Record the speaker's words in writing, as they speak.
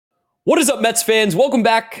What is up, Mets fans? Welcome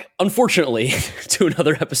back, unfortunately, to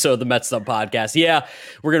another episode of the Mets Sub Podcast. Yeah,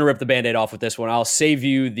 we're going to rip the Band-Aid off with this one. I'll save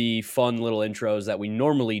you the fun little intros that we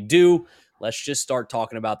normally do. Let's just start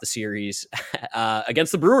talking about the series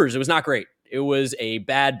against the Brewers. It was not great. It was a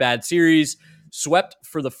bad series. Swept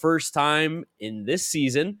for the first time in this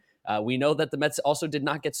season. We know that the Mets also did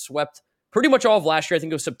not get swept pretty much all of last year. I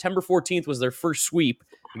think it was September 14th was their first sweep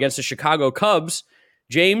against the Chicago Cubs.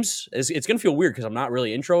 James, it's going to feel weird because I'm not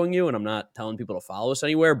really introing you and I'm not telling people to follow us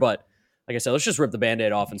anywhere. But like I said, let's just rip the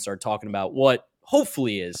Band-Aid off and start talking about what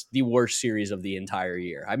hopefully is the worst series of the entire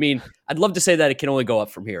year. I mean, I'd love to say that it can only go up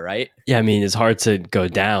from here, right? Yeah, I mean, it's hard to go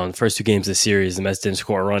down. First two games of the series, the Mets didn't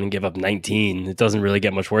score a run and give up 19. It doesn't really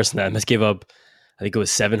get much worse than that. The Mets gave up, I think it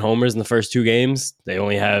was 7 homers in the first two games. At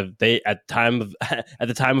the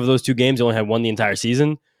time of those two games, they only had won the entire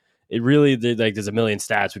season. It really, there's a million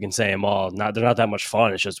stats. We can say them all. They're not that much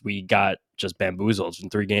fun. It's just we got just bamboozled in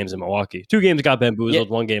 3 games in Milwaukee. 2 games got bamboozled.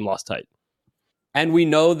 Yeah. 1 game lost tight. And we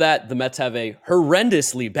know that the Mets have a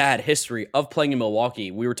horrendously bad history of playing in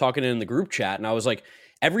Milwaukee. We were talking in the group chat, and I was like,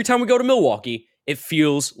 every time we go to Milwaukee, it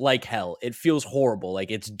feels like hell. It feels horrible. Like,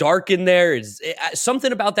 it's dark in there.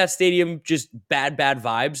 Something about that stadium, just bad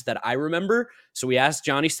vibes that I remember. So we asked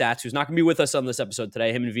Johnny Stats, who's not going to be with us on this episode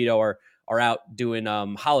today. Him and Vito are out doing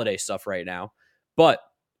holiday stuff right now. But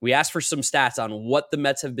we asked for some stats on what the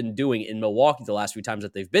Mets have been doing in Milwaukee the last few times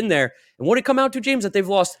that they've been there. And what did it come out to, James, that they've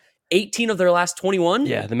lost 18 of their last 21?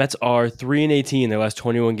 Yeah, the Mets are 3-18 in their last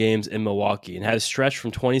 21 games in Milwaukee and had a stretch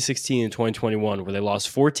from 2016 and 2021 where they lost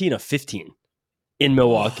 14 of 15 in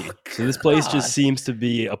Milwaukee. So this place just seems to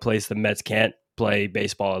be a place the Mets can't play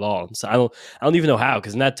baseball at all. So I don't even know how,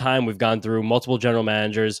 because in that time we've gone through multiple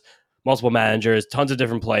managers, tons of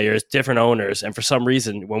different players, different owners. And for some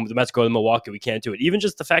reason, when the Mets go to Milwaukee, we can't do it. Even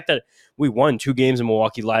just the fact that we won 2 games in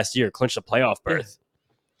Milwaukee last year, clinched a playoff berth.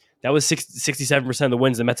 That was 67% of the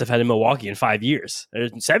wins the Mets have had in Milwaukee in 5 years.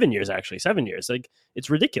 7 years, actually. 7 years. Like,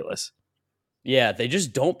 it's ridiculous. Yeah, they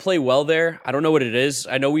just don't play well there. I don't know what it is.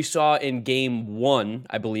 I know we saw in game 1,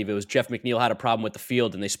 I believe it was Jeff McNeil had a problem with the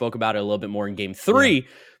field, and they spoke about it a little bit more in game 3. Yeah.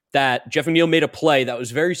 That Jeff McNeil made a play that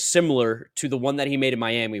was very similar to the one that he made in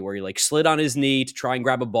Miami, where he slid on his knee to try and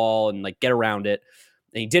grab a ball and get around it.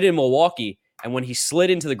 And he did it in Milwaukee. And when he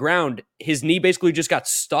slid into the ground, his knee basically just got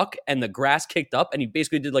stuck and the grass kicked up and he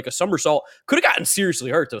basically did a somersault. Could have gotten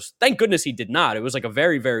seriously hurt. So thank goodness he did not. It was a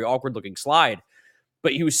very, very awkward looking slide.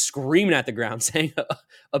 But he was screaming at the ground, saying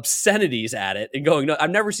obscenities at it and going, no, I've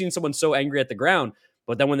never seen someone so angry at the ground.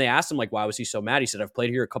 But then when they asked him, why was he so mad? He said, I've played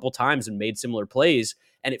here a couple times and made similar plays.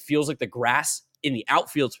 And it feels like the grass in the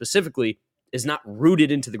outfield specifically is not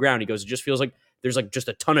rooted into the ground. He goes, it just feels like there's just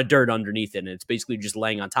a ton of dirt underneath it. And it's basically just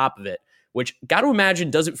laying on top of it, which got to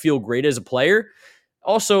imagine doesn't feel great as a player.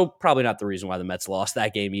 Also, probably not the reason why the Mets lost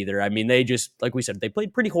that game either. I mean, they just, like we said, they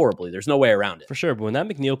played pretty horribly. There's no way around it. For sure. But when that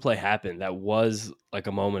McNeil play happened, that was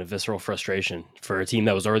a moment of visceral frustration for a team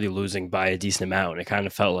that was already losing by a decent amount. It kind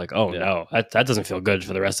of felt like, no, that doesn't feel good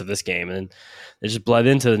for the rest of this game. And it just bled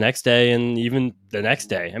into the next day and even the next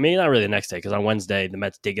day. I mean, not really the next day, because on Wednesday, the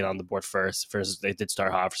Mets did get on the board first. First, they did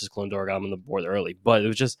start hot versus Lindor, got them on the board early. But it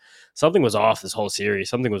was just, something was off this whole series.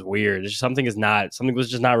 Something was weird. Something was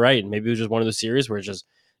just not right. And maybe it was just one of those series where it's just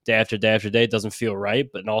day after day after day, it doesn't feel right.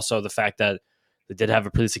 But also the fact that they did have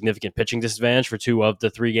a pretty significant pitching disadvantage for 2 of the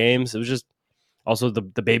 3 games. It was just also the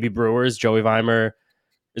baby Brewers, Joey Weimer.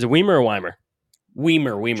 Is it Weimer or Weimer?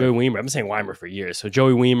 Weimer. Joey Weimer. I've been saying Weimer for years. So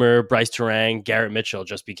Joey Weimer, Bryce Terang, Garrett Mitchell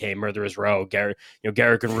just became murderer's row. Garrett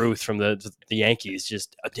and Ruth from the Yankees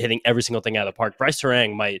just hitting every single thing out of the park. Bryce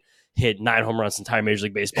Terang might hit 9 home runs entire Major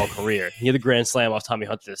League Baseball career. He had a grand slam off Tommy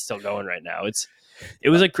Hunter that's still going right now. It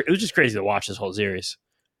was just crazy to watch this whole series.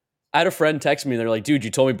 I had a friend text me and they're like, dude, you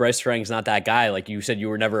told me Bryce Terang's not that guy. You said you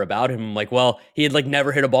were never about him. I'm like, well, he had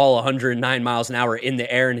never hit a ball 109 miles an hour in the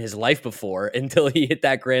air in his life before until he hit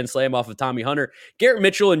that grand slam off of Tommy Hunter. Garrett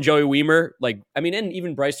Mitchell and Joey Weimer, and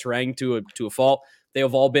even Bryce Terang to a fault, they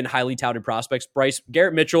have all been highly touted prospects.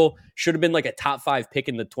 Garrett Mitchell should have been a top 5 pick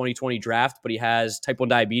in the 2020 draft, but he has type 1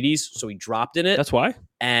 diabetes, so he dropped in it. That's why?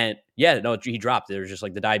 And he dropped. There was just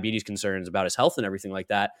the diabetes concerns about his health and everything like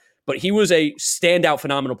that. But he was a standout,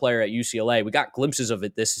 phenomenal player at UCLA. We got glimpses of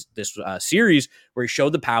it this series where he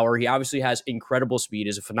showed the power. He obviously has incredible speed.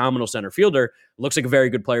 Is a phenomenal center fielder. Looks like a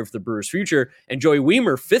very good player for the Brewers' future. And Joey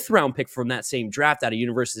Weimer, 5th-round pick from that same draft out of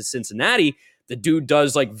University of Cincinnati. The dude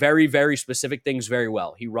does very, very specific things very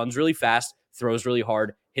well. He runs really fast, throws really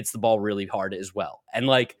hard, hits the ball really hard as well. And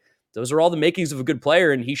those are all the makings of a good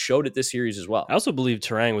player, and he showed it this series as well. I also believe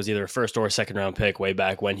Terang was either a 1st or 2nd round pick way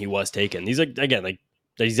back when he was taken. He's again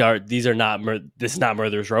These are not this is not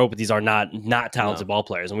murderers row, but these are not talented No. ball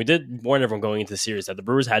players. And we did warn everyone going into the series that the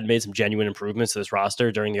Brewers had made some genuine improvements to this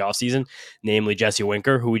roster during the offseason, namely Jesse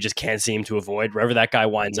Winker, who we just can't seem to avoid. Wherever that guy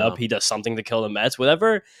winds up, he does something to kill the Mets.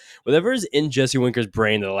 Whatever is in Jesse Winker's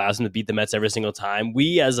brain that allows him to beat the Mets every single time,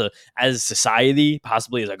 we as a society,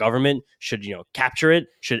 possibly as a government, should capture it,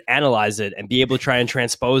 should analyze it, and be able to try and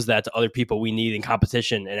transpose that to other people we need in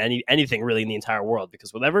competition and anything really in the entire world.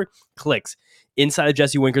 Because whatever clicks inside of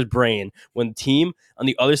Jesse Winker's brain when the team on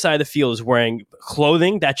the other side of the field is wearing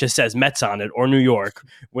clothing that just says Mets on it or New York,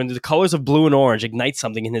 when the colors of blue and orange ignite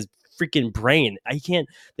something in his freaking brain,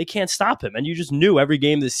 they can't stop him. And you just knew every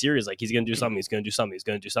game this series, like, he's going to do something, he's going to do something, he's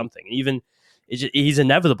going to do something. And even he's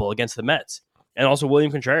inevitable against the Mets. And also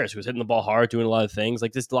William Contreras, who's hitting the ball hard, doing a lot of things.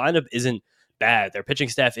 Like, this lineup isn't bad. Their pitching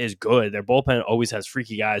staff is good. Their bullpen always has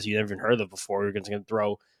freaky guys you never even heard of before. We're going to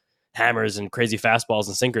throw hammers and crazy fastballs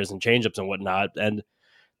and sinkers and changeups and whatnot. And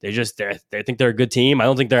they think they're a good team. I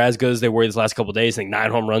don't think they're as good as they were these last couple of days. I think 9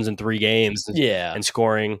 home runs in 3 games and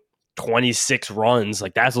scoring 26 runs.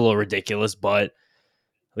 Like, that's a little ridiculous, but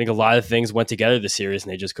I think a lot of things went together this series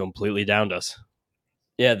and they just completely downed us.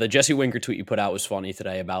 Yeah, the Jesse Winker tweet you put out was funny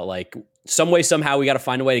today about, like, some way, somehow we got to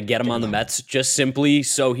find a way to get him on the Mets just simply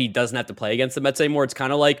so he doesn't have to play against the Mets anymore. It's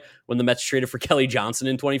kind of like when the Mets traded for Kelly Johnson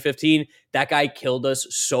in 2015. That guy killed us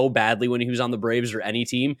so badly when he was on the Braves or any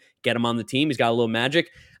team. Get him on the team. He's got a little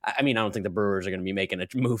magic. I mean, I don't think the Brewers are going to be making a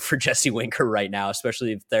move for Jesse Winker right now,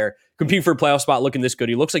 especially if they're competing for a playoff spot looking this good.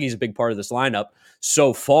 He looks like he's a big part of this lineup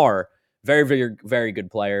so far. Very, very, very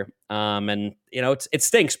good player. And, it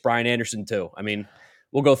stinks. Brian Anderson, too. I mean,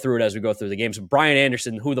 we'll go through it as we go through the games. Brian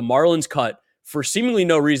Anderson, who the Marlins cut for seemingly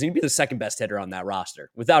no reason, he'd be the second best hitter on that roster,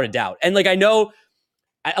 without a doubt. And, like, I know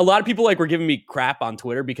a lot of people, like, were giving me crap on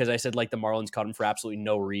Twitter because I said, like, the Marlins cut him for absolutely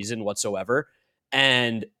no reason whatsoever.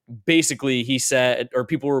 And basically he said, or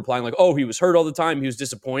people were replying like, oh, he was hurt all the time, he was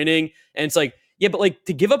disappointing. And it's like, yeah, but, like,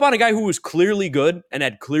 to give up on a guy who was clearly good and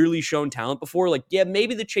had clearly shown talent before, like, yeah,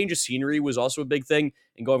 maybe the change of scenery was also a big thing,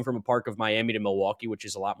 and going from a park of Miami to Milwaukee, which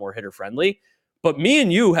is a lot more hitter friendly. But me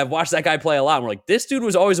and you have watched that guy play a lot. And we're like, this dude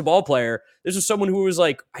was always a ball player. This was someone who was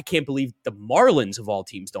like, I can't believe the Marlins of all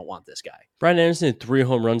teams don't want this guy. Brian Anderson had 3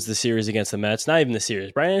 home runs this series against the Mets. Not even the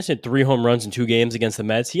series. Brian Anderson had 3 home runs in 2 games against the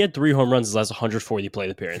Mets. He had 3 home runs his last 140 plate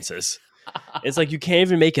appearances. It's like, you can't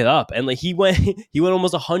even make it up. And, like, he went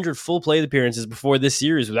almost 100 full plate appearances before this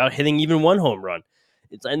series without hitting even 1 home run.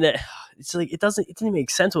 It's like, it didn't make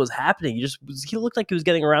sense what was happening. He looked like he was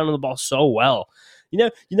getting around on the ball so well. You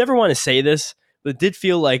never want to say this, but it did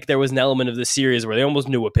feel like there was an element of this series where they almost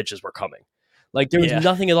knew what pitches were coming. Like, there was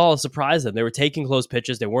nothing at all to surprise them. They were taking close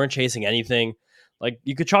pitches. They weren't chasing anything. Like,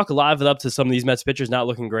 you could chalk a lot of it up to some of these Mets pitchers not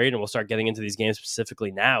looking great, and we'll start getting into these games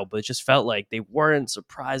specifically now, but it just felt like they weren't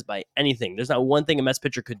surprised by anything. There's not one thing a Mets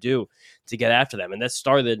pitcher could do to get after them, and that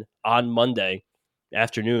started on Monday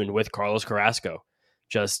afternoon with Carlos Carrasco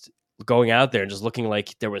just going out there and just looking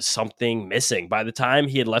like there was something missing. By the time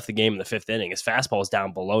he had left the game in the 5th inning, his fastball was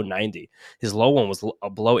down below 90. His low one was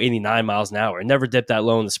below 89 miles an hour. It never dipped that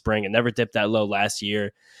low in the spring. It never dipped that low last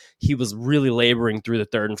year. He was really laboring through the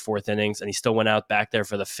 3rd and 4th innings, and he still went out back there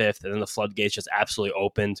for the 5th, and then the floodgates just absolutely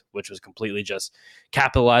opened, which was completely just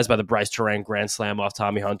capitalized by the Bryce Terang grand slam off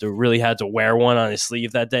Tommy Hunter, who really had to wear one on his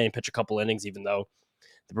sleeve that day and pitch a couple innings, even though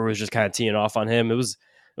the Brewers just kind of teeing off on him. It was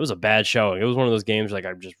a bad showing. It was one of those games like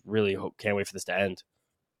I just really can't wait for this to end.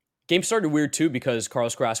 Game started weird too because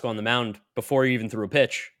Carlos Carrasco on the mound, before he even threw a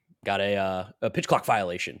pitch, got a pitch clock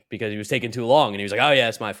violation because he was taking too long, and he was like, oh yeah,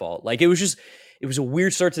 it's my fault. Like, it was a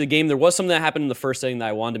weird start to the game. There was something that happened in the first inning that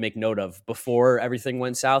I wanted to make note of before everything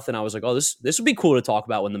went south, and I was like, oh, this would be cool to talk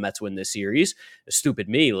about when the Mets win this series. Stupid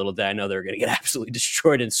me, little did I know they were going to get absolutely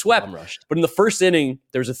destroyed and swept. But in the first inning,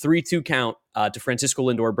 there's a 3-2 count to Francisco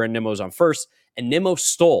Lindor. Brandon Nimmo was on first, and Nimmo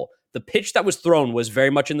stole. The pitch that was thrown was very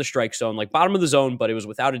much in the strike zone, like bottom of the zone, but it was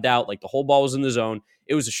without a doubt, like the whole ball was in the zone.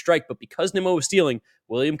 It was a strike, but because Nimmo was stealing,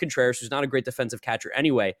 William Contreras, who's not a great defensive catcher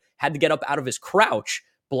anyway, had to get up out of his crouch,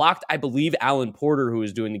 blocked, I believe, Alan Porter, who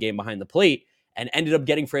was doing the game behind the plate, and ended up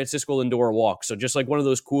getting Francisco Lindor a walk. So just like one of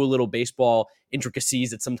those cool little baseball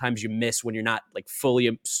intricacies that sometimes you miss when you're not like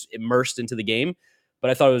fully immersed into the game. But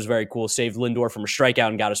I thought it was very cool. Saved Lindor from a strikeout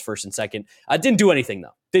and got us first and second. Didn't do anything,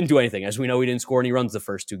 though. Didn't do anything. As we know, he didn't score any runs the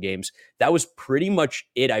first 2 games. That was pretty much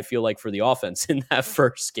it, I feel like, for the offense in that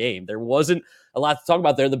first game. There wasn't a lot to talk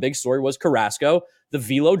about there. The big story was Carrasco. The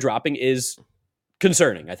velo dropping is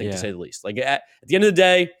concerning, I think, to say the least. Like, at the end of the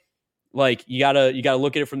day, like, you gotta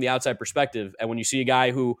look at it from the outside perspective. And when you see a guy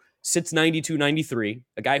who sits 92, 93,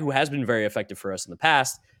 a guy who has been very effective for us in the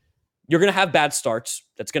past, you're going to have bad starts.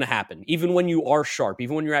 That's going to happen. Even when you are sharp,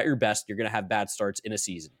 even when you're at your best, you're going to have bad starts in a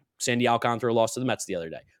season. Sandy Alcantara lost to the Mets the other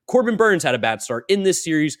day. Corbin Burns had a bad start in this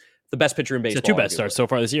series, the best pitcher in baseball. He's had 2 bad starts so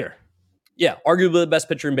far this year. Yeah, arguably the best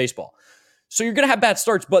pitcher in baseball. So you're going to have bad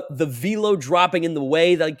starts, but the velo dropping in the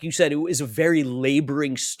way, like you said, it was a very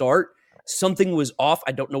laboring start. Something was off.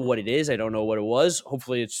 I don't know what it is. I don't know what it was.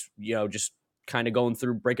 Hopefully it's, just kind of going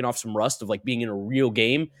through, breaking off some rust of like being in a real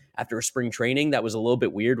game after a spring training. That was a little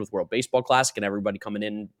bit weird with World Baseball Classic and everybody coming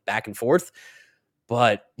in back and forth.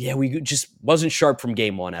 But yeah, we just wasn't sharp from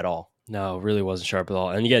game one at all. No, really wasn't sharp at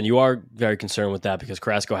all. And again, you are very concerned with that because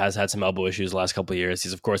Carrasco has had some elbow issues the last couple of years.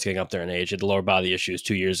 He's, of course, getting up there in age. He had the lower body issues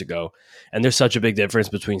 2 years ago. And there's such a big difference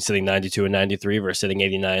between sitting 92 and 93 versus sitting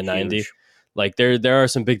 89 and 90. Huge. Like, there are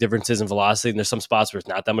some big differences in velocity, and there's some spots where it's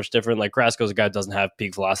not that much different. Like, Carrasco's a guy who doesn't have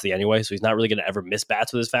peak velocity anyway, so he's not really going to ever miss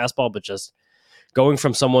bats with his fastball, but just going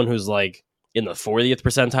from someone who's, like, in the 40th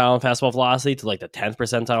percentile in fastball velocity to, like, the 10th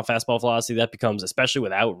percentile fastball velocity, that becomes, especially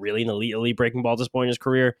without really an elite breaking ball at this point in his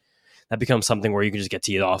career, that becomes something where you can just get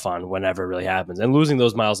teed off on whenever it really happens. And losing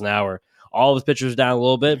those miles an hour, all of his pitchers are down a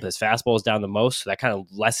little bit, but his fastball is down the most. So that kind of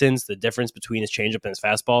lessens the difference between his changeup and his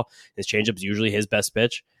fastball. His changeup is usually his best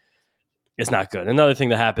pitch. It's not good. Another thing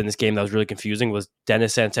that happened in this game that was really confusing was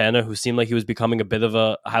Dennis Santana, who seemed like he was becoming a bit of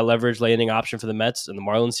a high leverage lay-inning option for the Mets in the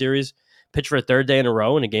Marlins series, pitched for a third day in a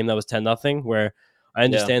row in a game that was 10-0, where I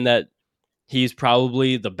understand that he's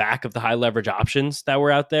probably the back of the high leverage options that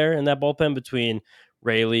were out there in that bullpen between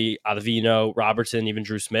Rayleigh, Ottavino, Robertson, even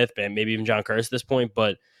Drew Smith, and maybe even John Curtis at this point.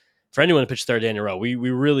 But for anyone to pitch third day in a row, we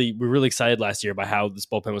were really excited last year by how this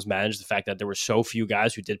bullpen was managed. The fact that there were so few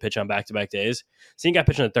guys who did pitch on back-to-back days. Seeing a guy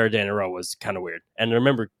pitch on the third day in a row was kind of weird. And I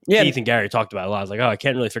remember Keith and Gary talked about it a lot. I was like, I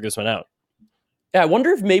can't really figure this one out. Yeah, I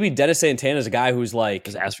wonder if maybe Dennis Santana is a guy who's like,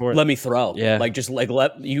 just ask for it. Let me throw. Yeah. Like, just like,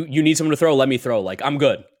 you need someone to throw, let me throw. Like, I'm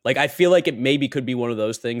good. Like, I feel like it maybe could be one of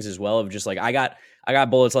those things as well of just like, I got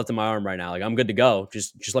bullets left in my arm right now. Like, I'm good to go.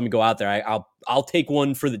 Just let me go out there. I'll take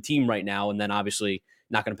one for the team right now. And then obviously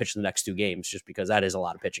not going to pitch the next 2 games just because that is a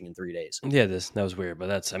lot of pitching in 3 days. Yeah, that was weird.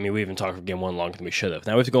 But we even talked for game 1 longer than we should have.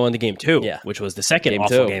 Now we have to go on to game 2, which was the second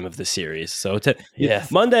awful game of the series. So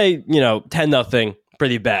Monday, 10-0.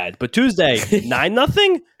 Pretty bad, but Tuesday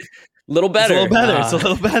 9-0, little better. It's a little better. It's a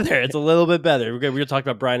little better. It's a little bit better. We were talking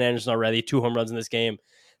about Brian Anderson already. 2 home runs in this game.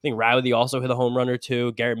 I think Rowdy also hit a home run or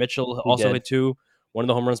 2. Garrett Mitchell also hit 2. One of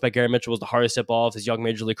the home runs by Garrett Mitchell was the hardest hit ball of his young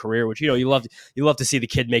major league career, which you love to see the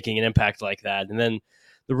kid making an impact like that. And then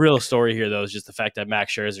the real story here, though, is just the fact that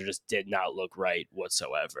Max Scherzer just did not look right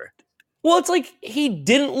whatsoever. Well, it's like he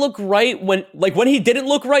didn't look right when he didn't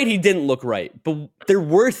look right, he didn't look right. But there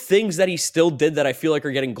were things that he still did that I feel like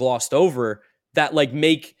are getting glossed over that like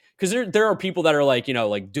make, because there are people that are like,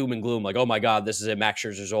 like doom and gloom, like, oh my God, this is it, Max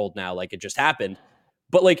Scherzer's old now, like it just happened.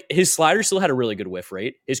 But like his slider still had a really good whiff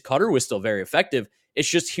rate. His cutter was still very effective. It's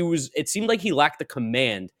just it seemed like he lacked the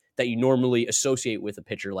command that you normally associate with a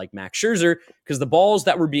pitcher like Max Scherzer, because the balls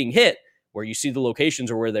that were being hit, where you see the locations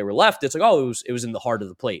or where they were left, it's like, it was in the heart of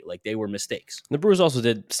the plate. Like they were mistakes. The Brewers also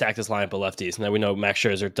did stack this lineup of lefties. Now we know Max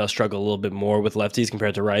Scherzer does struggle a little bit more with lefties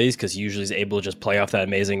compared to righties because he usually is able to just play off that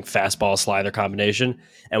amazing fastball slider combination.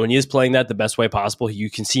 And when he is playing that the best way possible, you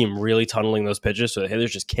can see him really tunneling those pitches so the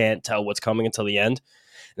hitters just can't tell what's coming until the end.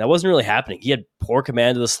 And that wasn't really happening. He had poor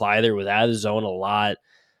command of the slider, was out of the zone a lot.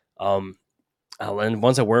 And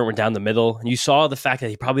ones that weren't were down the middle. And you saw the fact that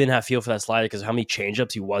he probably didn't have feel for that slider because of how many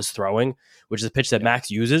changeups he was throwing, which is a pitch that Max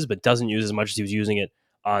uses, but doesn't use as much as he was using it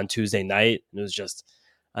on Tuesday night. And it was just,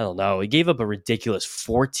 I don't know. He gave up a ridiculous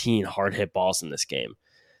 14 hard hit balls in this game.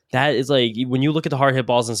 That is like, when you look at the hard hit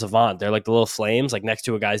balls in Savant, they're like the little flames, like next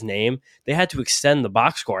to a guy's name. They had to extend the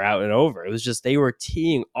box score out and over. It was just, they were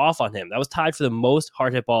teeing off on him. That was tied for the most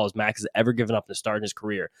hard hit balls Max has ever given up to start in his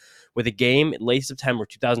career. With a game in late September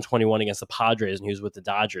 2021 against the Padres, and he was with the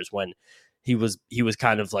Dodgers when he was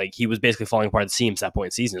kind of like, he was basically falling apart at the seams at that point in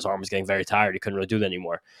the season. His arm was getting very tired. He couldn't really do that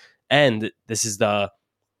anymore. And this is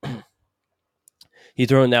he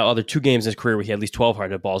threw in now other 2 games in his career where he had at least 12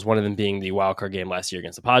 hard hit balls, one of them being the wild card game last year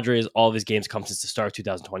against the Padres. All of his games come since the start of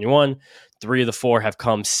 2021. 3 of the 4 have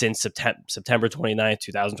come since September 29th,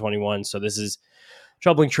 2021. So this is a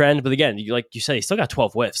troubling trend. But again, like you said, he still got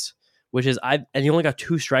 12 whiffs, which is, and he only got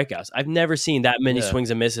 2 strikeouts. I've never seen that many swings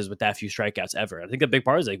and misses with that few strikeouts ever. I think a big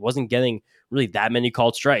part is he wasn't getting really that many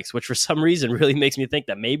called strikes, which for some reason really makes me think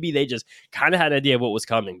that maybe they just kind of had an idea of what was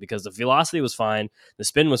coming because the velocity was fine, the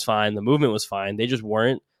spin was fine, the movement was fine. They just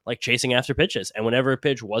weren't like chasing after pitches. And whenever a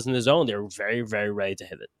pitch was in the zone, they were very, very ready to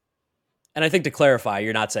hit it. And I think to clarify,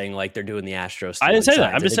 you're not saying like they're doing the Astros I didn't stealing say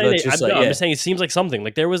that. I'm signs. just saying. I'm just Yeah. saying it seems like something.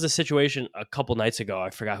 Like there was a situation a couple nights ago.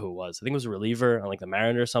 I forgot who it was. I think it was a reliever on like the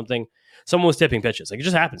Mariners or something. Someone was tipping pitches. Like it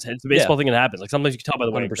just happens. It's a baseball thing that happens. Like sometimes you can tell by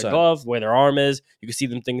the way their 100%. glove, the way their arm is. You can see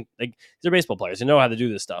them think like they're baseball players. They know how to do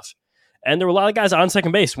this stuff. And there were a lot of guys on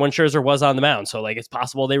second base when Scherzer was on the mound. So like it's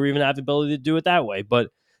possible they were even have the ability to do it that way.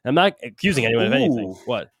 But I'm not accusing anyone of anything.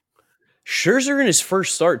 What? Scherzer in his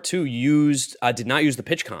first start too did not use the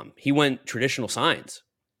pitch com. He went traditional signs.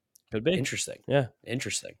 Could be. Interesting. Yeah.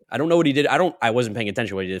 Interesting. I don't know what he did. I wasn't paying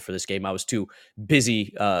attention to what he did for this game. I was too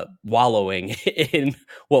busy wallowing in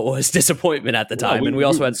what was disappointment at the time. And we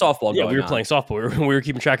also had softball going on. We were playing softball. We were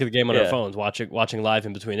keeping track of the game on our phones, watching live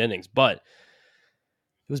in between innings. But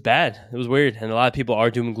it was bad. It was weird. And a lot of people are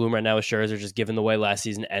doom and gloom right now with Scherzer, just given the way last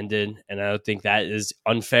season ended. And I don't think that is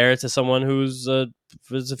unfair to someone who's a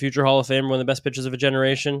future Hall of Famer, one of the best pitchers of a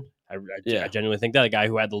generation. I genuinely think that. A guy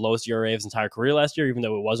who had the lowest ERA of his entire career last year, even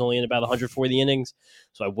though it was only in about 140 innings.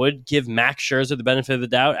 So I would give Max Scherzer the benit of the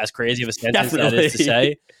doubt, as crazy of a sentence that is to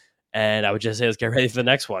say. And I would just say, let's get ready for the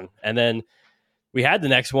next one. And then we had the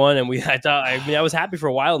next one, and I was happy for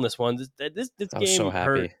a while in this one. This game so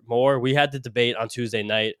hurt more. We had the debate on Tuesday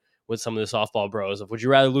night with some of the softball bros of would you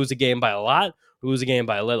rather lose a game by a lot or lose a game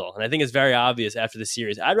by a little? And I think it's very obvious after the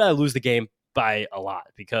series. I'd rather lose the game by a lot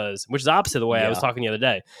which is opposite of the way I was talking the other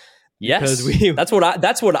day. Yes, that's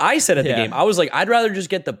what I said at the game. I was like, I'd rather just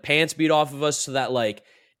get the pants beat off of us so that like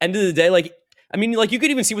end of the day, like I mean, like you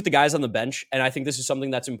could even see with the guys on the bench, and I think this is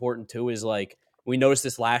something that's important too. Is like we noticed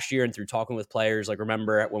this last year and through talking with players. Like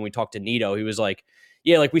remember when we talked to Nito, he was like,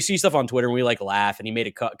 yeah, like we see stuff on Twitter and we like laugh, and he made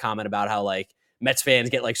a comment about how like Mets fans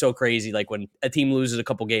get like so crazy like when a team loses a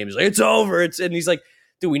couple games, like it's over. And he's like,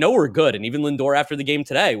 dude, we know we're good. And even Lindor after the game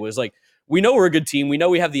today was like, we know we're a good team. We know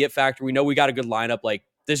we have the it factor. We know we got a good lineup. Like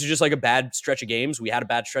this is just like a bad stretch of games. We had a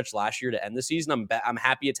bad stretch last year to end the season. I'm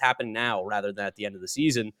happy it's happened now rather than at the end of the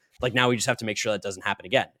season. Like now we just have to make sure that doesn't happen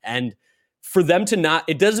again. And for them to not,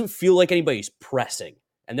 it doesn't feel like anybody's pressing.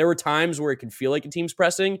 And there were times where it can feel like a team's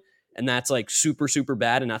pressing, and that's like super, super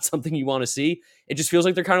bad and not something you want to see. It just feels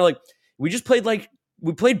like they're kind of like,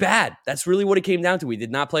 we played bad. That's really what it came down to. We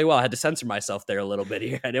did not play well. I had to censor myself there a little bit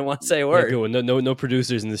here. I didn't want to say a word. Yeah, no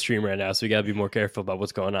producers in the stream right now, so we got to be more careful about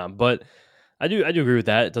what's going on. But I do agree with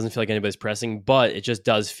that. It doesn't feel like anybody's pressing, but it just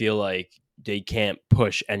does feel like they can't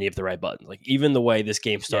push any of the right buttons. Like even the way this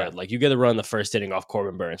game started, like you get to run the first inning off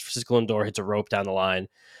Corbin Burns. Francisco Lindor hits a rope down the line.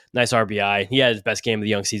 Nice RBI. He had his best game of the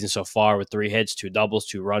young season so far with 3 hits, 2 doubles,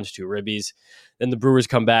 2 runs, 2 ribbies. Then the Brewers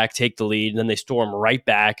come back, take the lead, and then they storm right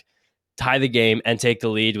back, tie the game, and take the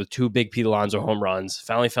lead with 2 big Pete Alonso home runs.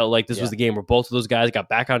 Finally felt like this was the game where both of those guys got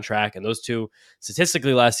back on track, and those two,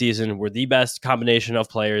 statistically last season, were the best combination of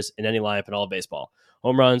players in any lineup in all of baseball.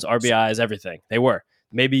 Home runs, RBIs, everything. They were.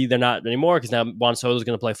 Maybe they're not anymore because now Juan Soto is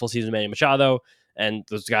going to play full season with Manny Machado, and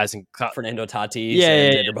those guys in Fernando Tatis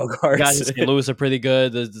and Xander Bogaerts. Guys in St. Louis are pretty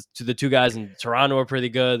good. The 2 guys in Toronto are pretty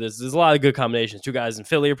good. There's a lot of good combinations. 2 guys in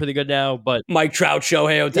Philly are pretty good now, but Mike Trout,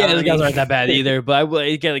 Shohei Ohtani. Yeah, those guys aren't that bad either. But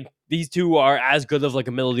again, like these 2 are as good of like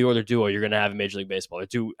a middle of the order duo you're going to have in Major League Baseball. They're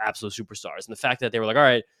 2 absolute superstars, and the fact that they were like, all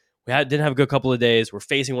right, didn't have a good couple of days. We're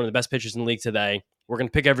facing one of the best pitchers in the league today. We're going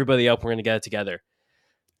to pick everybody up. We're going to get it together.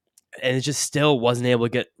 And it just still wasn't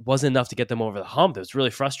enough to get them over the hump. It was really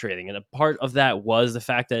frustrating. And a part of that was the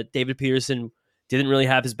fact that David Peterson didn't really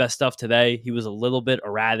have his best stuff today. He was a little bit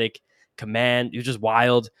erratic. Command, he was just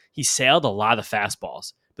wild. He sailed a lot of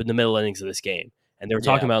fastballs, but in the middle innings of this game. And they were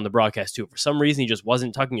talking about in the broadcast too. For some reason, he just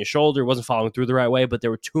wasn't tucking his shoulder, wasn't following through the right way, but there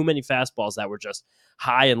were too many fastballs that were just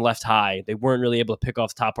high and left high. They weren't really able to pick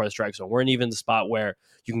off the top part of the strike zone. Weren't even the spot where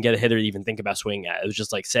you can get a hitter to even think about swinging at. It was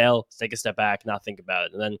just like sail, take a step back, not think about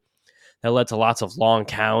it. And then that led to lots of long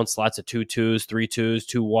counts, lots of 2-2s, 3-2s,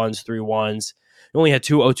 2-1s, 3-1s. You only had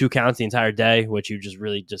 2 0-2 counts the entire day, which you just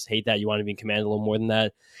really just hate that. You want to be in command a little more than that.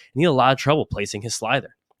 And he had a lot of trouble placing his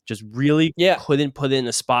slider. Just really couldn't put it in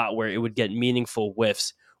a spot where it would get meaningful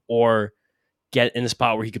whiffs or get in a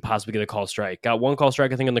spot where he could possibly get a call strike. Got 1 call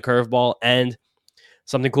strike, I think, on the curveball. And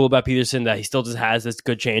something cool about Peterson that he still just has this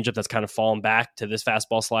good changeup that's kind of fallen back to this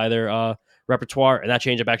fastball slider repertoire, and that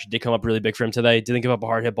changeup actually did come up really big for him today. Didn't give up a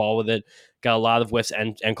hard hit ball with it. Got a lot of whiffs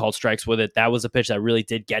and called strikes with it. That was a pitch that really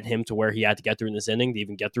did get him to where he had to get through in this inning, to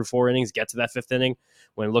even get through 4 innings, get to that 5th inning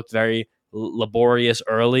when it looked very laborious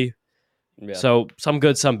early. Yeah. So some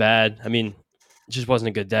good, some bad. I mean, it just wasn't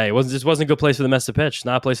a good day. It just wasn't a good place for the Mets to pitch. It's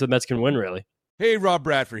not a place that the Mets can win, really. Hey, Rob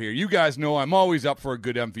Bradford here. You guys know I'm always up for a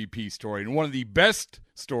good MVP story, and one of the best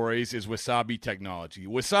stories is Wasabi Technology.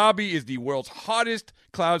 Wasabi is the world's hottest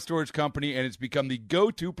cloud storage company, and it's become the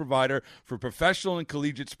go-to provider for professional and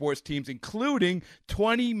collegiate sports teams, including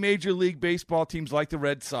 20 Major League Baseball teams like the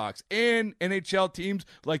Red Sox and NHL teams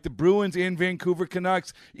like the Bruins and Vancouver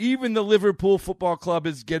Canucks. Even the Liverpool Football Club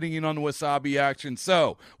is getting in on the Wasabi action.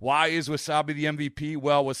 So, why is Wasabi the MVP?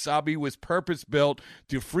 Well, Wasabi was purpose-built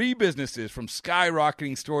to free businesses from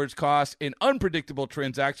skyrocketing storage costs and unpredictable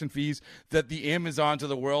transaction fees that the Amazons of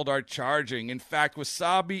the world are charging. In fact,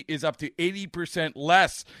 Wasabi is up to 80%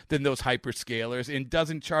 less than those hyperscalers and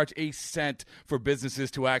doesn't charge a cent for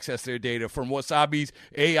businesses to access their data. From Wasabi's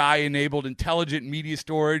AI-enabled intelligent media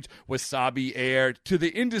storage, Wasabi Air, to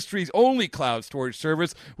the industry's only cloud storage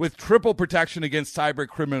service with triple protection against cyber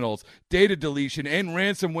criminals, data deletion, and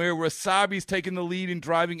ransomware, Wasabi's taken the lead in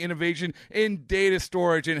driving innovation in data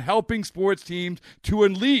storage and helping sports teams to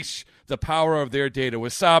unleash the power of their data.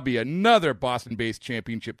 Wasabi, another Boston-based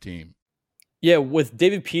championship team. Yeah, with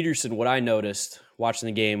David Peterson, what I noticed watching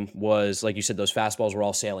the game was, like you said, those fastballs were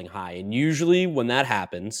all sailing high. And usually when that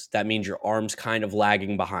happens, that means your arm's kind of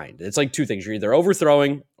lagging behind. It's like two things. You're either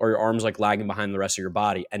overthrowing or your arm's like lagging behind the rest of your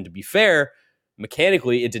body. And to be fair,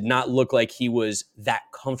 mechanically, it did not look like he was that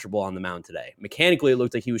comfortable on the mound today. Mechanically, it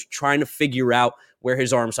looked like he was trying to figure out where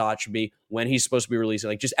his arm slot should be, when he's supposed to be releasing.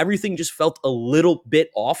 Like, just everything just felt a little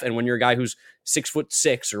bit off. And when you're a guy who's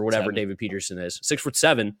 6'6" or whatever David Peterson is,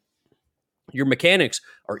 6'7", your mechanics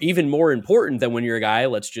are even more important than when you're a guy,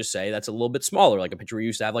 let's just say, that's a little bit smaller, like a pitcher we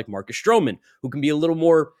used to have, like Marcus Stroman, who can be a little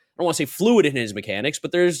more, I don't want to say fluid in his mechanics,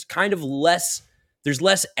 but there's kind of less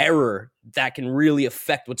error that can really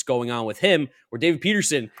affect what's going on with him. Where David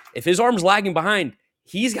Peterson, if his arm's lagging behind,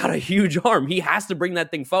 he's got a huge arm. He has to bring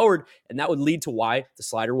that thing forward, and that would lead to why the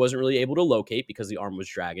slider wasn't really able to locate because the arm was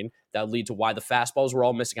dragging. That would lead to why the fastballs were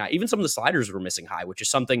all missing high. Even some of the sliders were missing high, which is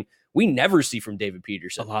something we never see from David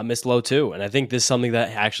Peterson. A lot missed low, too. And I think this is something that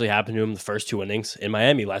actually happened to him the first two innings in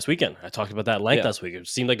Miami last weekend. I talked about that at length last week. It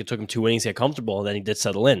seemed like it took him 2 innings to get comfortable, and then he did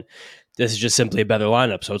settle in. This is just simply a better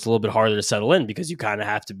lineup, so it's a little bit harder to settle in because you kind of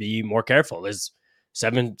have to be more careful. There's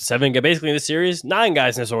seven basically in this series, 9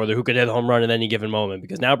 guys in this order who could hit a home run at any given moment,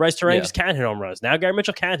 because now Bryce Terang just can't hit home runs. Now Gary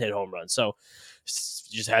Mitchell can't hit home runs. So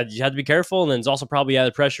you had to be careful. And then it's also probably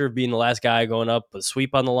added pressure of being the last guy going up with a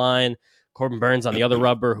sweep on the line. Corbin Burns on the other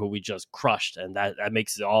rubber, who we just crushed. And that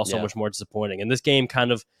makes it all so much more disappointing. And this game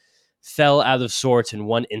kind of fell out of sorts in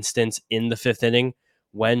one instance in the 5th inning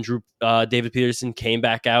when David Peterson came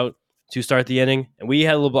back out to start the inning. And we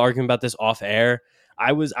had a little bit of argument about this off air.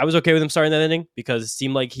 I was okay with him starting that inning because it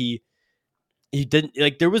seemed like he didn't,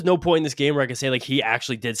 like, there was no point in this game where I could say like he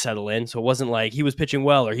actually did settle in. So it wasn't like he was pitching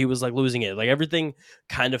well or he was like losing it. Like, everything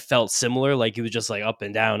kind of felt similar. Like, he was just like up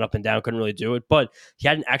and down, couldn't really do it. But he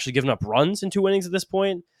hadn't actually given up runs in 2 innings at this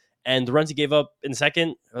point. And the runs he gave up in the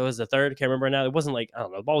second, it was the third, I can't remember now. It wasn't like, I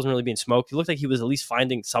don't know, the ball wasn't really being smoked. He looked like he was at least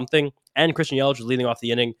finding something. And Christian Yelich was leading off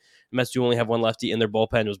the inning. The Mets do only have one lefty in their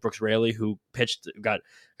bullpen. It was Brooks Raley, who pitched, got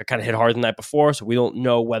kind of hit hard the night before, so we don't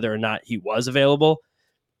know whether or not he was available.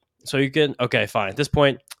 So you can, okay, fine. At this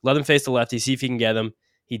point, let him face the lefty, see if he can get him.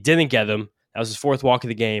 He didn't get him. That was his 4th walk of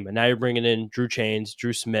the game. And now you're bringing in Drew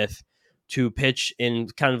Smith, to pitch in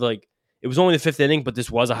kind of like, it was only the 5th inning, but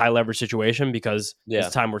this was a high leverage situation because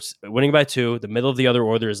this time we're winning by 2. The middle of the other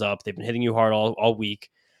order is up. They've been hitting you hard all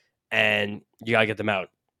week, and you got to get them out.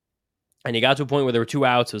 And he got to a point where there were 2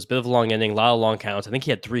 outs. It was a bit of a long inning, a lot of long counts. I think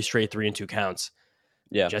he had 3 straight 3-2 counts.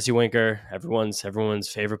 Yeah. Jesse Winker, everyone's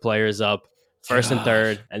favorite player, is up, 1st and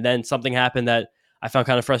 3rd. And then something happened that I found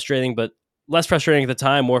kind of frustrating, but less frustrating at the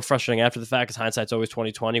time, more frustrating after the fact, because hindsight's always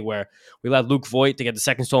 20/20, where we allowed Luke Voigt to get the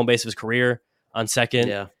 2nd stolen base of his career on second.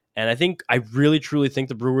 Yeah. And I really, truly think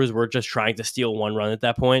the Brewers were just trying to steal 1 run at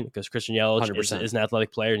that point, because Christian Yelich is an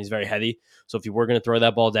athletic player and he's very heavy. So if you were going to throw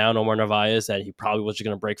that ball down, Omar Narvaez, that he probably was just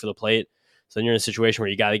going to break for the plate. So then you're in a situation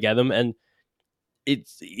where you got to get him. And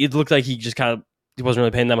it looked like he just kind of, he wasn't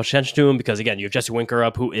really paying that much attention to him, because, again, you have Jesse Winker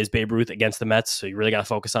up, who is Babe Ruth against the Mets. So you really got to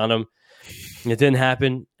focus on him. And it didn't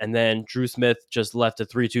happen. And then Drew Smith just left a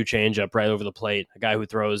 3-2 changeup right over the plate. A guy who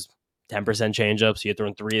throws 10% changeups. He had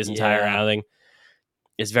thrown 3 his entire outing.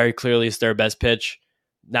 It's very clearly his 3rd best pitch.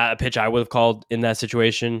 Not a pitch I would have called in that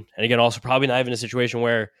situation. And again, also probably not even a situation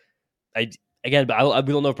where we don't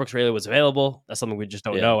know if Brooks Raley was available. That's something we just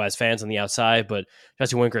don't know as fans on the outside. But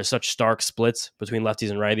Jesse Winker has such stark splits between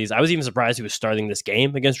lefties and righties. I was even surprised he was starting this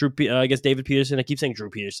game against David Peterson. I keep saying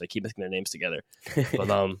Drew Peterson. I keep mixing their names together.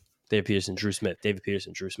 But David Peterson, Drew Smith.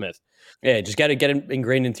 Yeah, just got to get it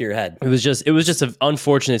ingrained into your head. It was just an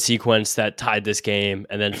unfortunate sequence that tied this game.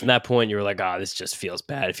 And then from that point, you were like, this just feels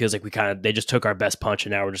bad. It feels like they just took our best punch,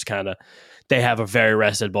 and now we're just they have a very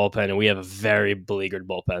rested bullpen, and we have a very beleaguered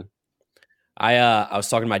bullpen. I was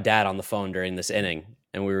talking to my dad on the phone during this inning,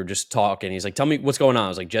 and we were just talking. He's like, "Tell me what's going on." I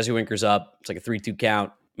was like, "Jesse Winker's up. It's like a 3-2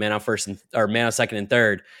 count. Man on second and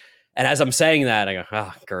third." And as I'm saying that, I go,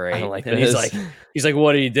 "Oh, great!" I don't like and this. he's like,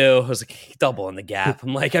 "What do you do?" I was like, "Double in the gap."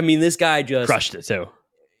 I'm like, this guy just crushed it too.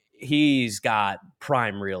 He's got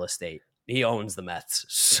prime real estate. He owns the Mets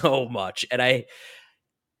so much, and I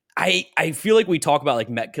feel like we talk about like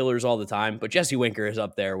Met killers all the time, but Jesse Winker is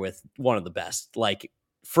up there with one of the best. Like,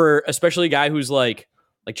 for especially a guy who's like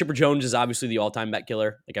Chipper Jones is obviously the all-time Met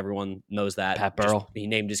killer. Like, everyone knows that. Pat Burrell. He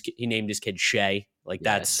named his kid Shea. Like,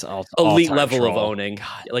 that's elite level troll. of owning.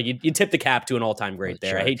 God. Like, you tip the cap to an all-time great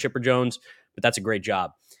there. I hate Chipper Jones, but that's a great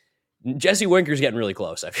job. Jesse Winker's getting really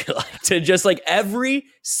close, I feel like, to just like every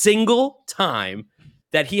single time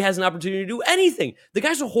that he has an opportunity to do anything. The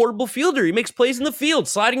guy's a horrible fielder. He makes plays in the field,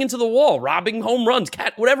 sliding into the wall, robbing home runs,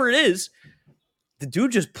 whatever it is. The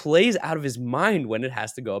dude just plays out of his mind when it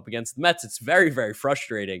has to go up against the Mets. It's very, very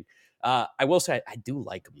frustrating. I will say I do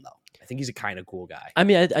like him, though. I think he's a kind of cool guy. I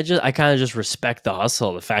mean, I kind of just respect the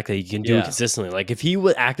hustle, the fact that he can do it consistently. Like, if he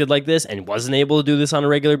acted like this and wasn't able to do this on a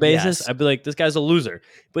regular basis, I'd be like, this guy's a loser.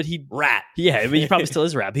 But he probably still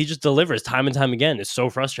is a rat. He just delivers time and time again. It's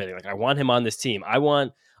so frustrating. Like, I want him on this team. I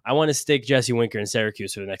want to stick Jesse Winker in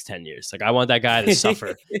Syracuse for the next 10 years. Like, I want that guy to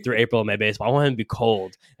suffer through April and May baseball. I want him to be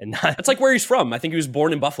cold and not. That's like where he's from. I think he was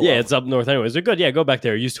born in Buffalo. Yeah, it's up north anyways. They're good. Yeah, go back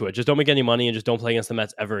there. Used to it. Just don't make any money and just don't play against the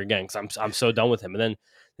Mets ever again, because I'm so done with him. And then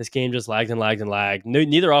this game just lagged.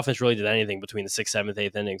 Neither offense really did anything between the 6th, 7th,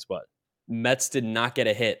 8th innings, but Mets did not get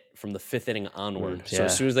a hit from the 5th inning onward. So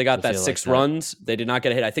as soon as they got that 6 runs, they did not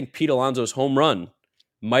get a hit. I think Pete Alonso's home run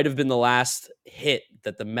might have been the last hit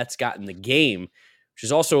that the Mets got in the game, which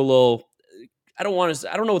is also a little. I don't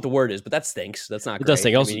know what the word is, but that stinks. That's not great. It does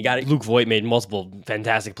stink. Also, Luke Voigt made multiple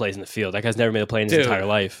fantastic plays in the field. That guy's never made a play in his entire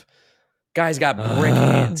life. Guy's got brick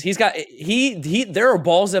hands. There are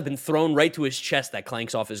balls that have been thrown right to his chest that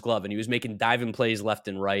clanks off his glove, and he was making diving plays left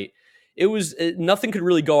and right. Nothing could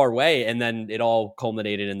really go our way, and then it all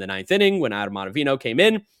culminated in the 9th inning when Adam Ottavino came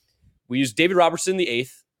in. We used David Robertson in the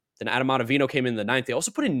 8th. Then Adam Ottavino came in the 9th. They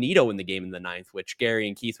also put in Nito in the game in the 9th, which Gary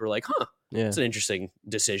and Keith were like, that's an interesting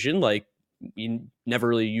decision. Like, you never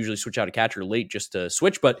really usually switch out a catcher late just to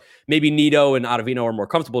switch, but maybe Nito and Ottavino are more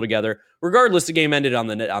comfortable together. Regardless, the game ended on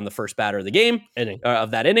the first batter of the game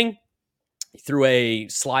of that inning. He threw a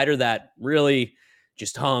slider that really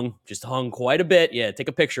just hung quite a bit. Yeah, take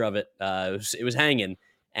a picture of it. It was hanging,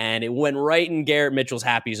 and it went right in Garrett Mitchell's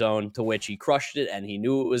happy zone, to which he crushed it, and he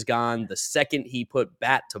knew it was gone the second he put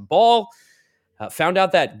bat to ball. Found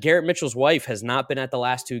out that Garrett Mitchell's wife has not been at the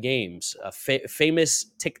last 2 games. A famous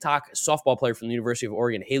TikTok softball player from the University of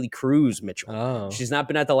Oregon, Haley Cruz Mitchell. Oh. She's not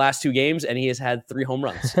been at the last 2 games, and he has had 3 home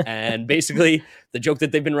runs. And basically, the joke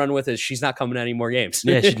that they've been running with is she's not coming to any more games.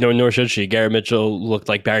 Yeah, nor should she. Garrett Mitchell looked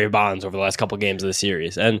like Barry Bonds over the last couple games of the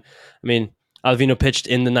series. And, I mean, Ottavino pitched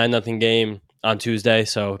in the 9-0 game on Tuesday,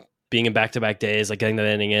 so being in back-to-back days, like getting that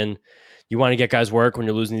inning in, you want to get guys work when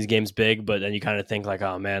you're losing these games big, but then you kind of think like,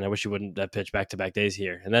 oh man, I wish you wouldn't have pitched back-to-back days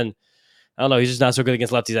here. And then, I don't know, he's just not so good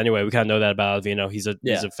against lefties anyway. We kind of know that about Ottavino. He's a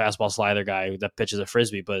fastball slider guy that pitches a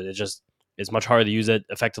frisbee, but it's much harder to use it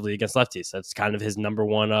effectively against lefties. That's kind of his number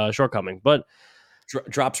one shortcoming. But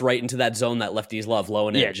drops right into that zone that lefties love, low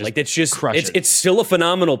and in. Just it's still a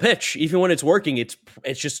phenomenal pitch. Even when it's working, it's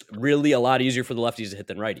just really a lot easier for the lefties to hit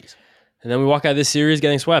than righties. And then we walk out of this series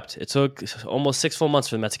getting swept. It took almost 6 full months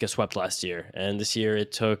for the Mets to get swept last year. And this year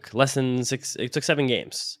it took less than 6. It took 7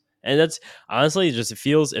 games. And that's honestly it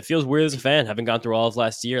feels weird as a fan, having gone through all of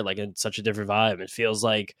last year, like it's such a different vibe. It feels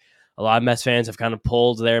like a lot of Mets fans have kind of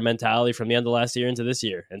pulled their mentality from the end of last year into this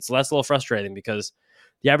year. And so that's a little frustrating because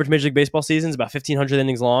the average Major League Baseball season is about 1,500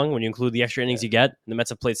 innings long when you include the extra innings you get. And the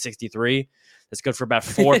Mets have played 63. That's good for about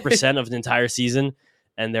 4% of the entire season.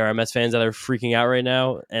 And there are Mets fans that are freaking out right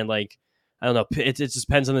now. And like, I don't know. It just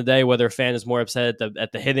depends on the day whether a fan is more upset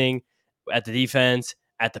at the hitting, at the defense,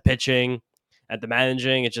 at the pitching, at the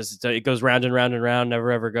managing. It goes round and round and round,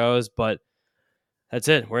 never ever goes. But that's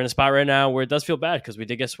it. We're in a spot right now where it does feel bad because we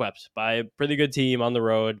did get swept by a pretty good team on the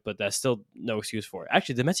road, but that's still no excuse for it.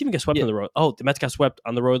 Actually, the Mets even get swept on the road. Oh, the Mets got swept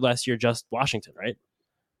on the road last year, just Washington, right?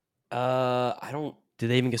 I don't. Did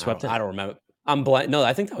they even get swept? I don't remember. I'm blank. No,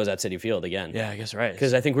 I think that was at Citi Field again. Yeah, I guess right.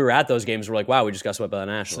 Because I think we were at those games. We're like, wow, we just got swept by the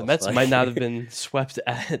Nationals. So the Mets might not have been swept.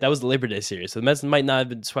 That was the Labor Day series. So the Mets might not have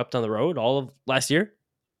been swept on the road all of last year.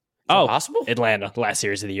 Oh, possible? Atlanta, the last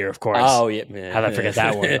series of the year, of course. Oh, yeah, man. How did I forget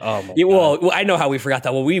that one? Oh, my Yeah, God. well, I know how we forgot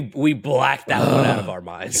that one. We blacked that one out of our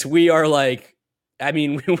minds. We are like, I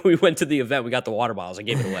mean, we went to the event. We got the water bottles. I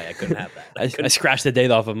gave it away. I couldn't have that. I scratched the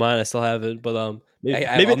date off of mine. I still have it, but I'll maybe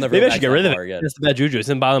never I go should back get to rid that of bar it. again. It's the bad juju. It's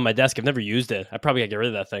in the bottom of my desk. I've never used it. I probably gotta get rid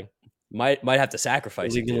of that thing. Might have to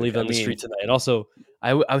sacrifice it. Leave it on the street tonight. And also,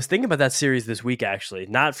 I was thinking about that series this week, actually,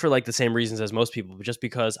 not for like the same reasons as most people, but just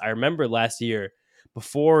because I remember last year,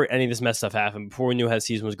 before any of this mess stuff happened, before we knew how the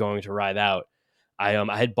season was going to ride out, I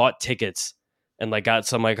had bought tickets and like got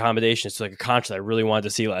some like accommodations to like a concert I really wanted to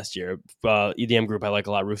see last year. EDM group I like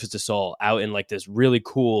a lot, Rufus Du Sol, out in like this really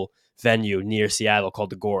cool venue near Seattle called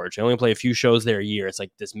the Gorge. I only play a few shows there a year. It's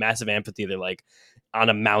like this massive amphitheater, like on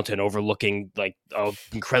a mountain overlooking like an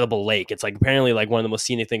incredible lake. It's like apparently like one of the most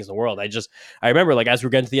scenic things in the world. I remember like as we're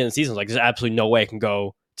getting to the end of the season, I was like, there's absolutely no way I can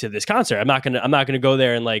go to this concert. I'm not gonna go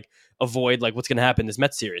there and like avoid like what's gonna happen in this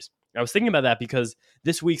Mets series. I was thinking about that because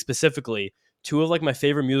this week specifically, two of like my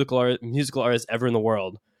favorite musical artists ever in the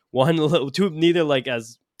world. Two neither like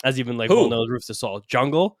as even like well known as Rufus Du Sol.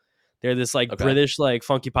 Jungle. They're this like British like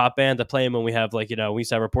funky pop band that play them when we have like, we used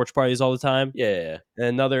to have our porch parties all the time. Yeah. And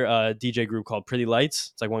another DJ group called Pretty Lights.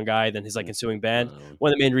 It's like one guy, then his like ensuing band.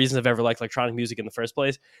 One of the main reasons I've ever liked electronic music in the first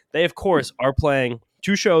place. They of course are playing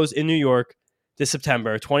 2 shows in New York this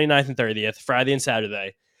September, 29th and 30th, Friday and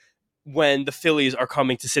Saturday, when the Phillies are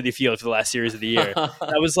coming to Citi Field for the last series of the year.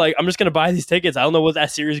 I was like, I'm just going to buy these tickets. I don't know what that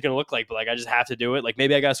series is going to look like, but like, I just have to do it. Like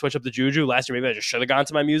maybe I got to switch up the juju. Last year, maybe I just should have gone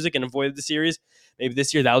to my music and avoided the series. Maybe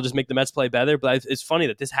this year that'll just make the Mets play better. But it's funny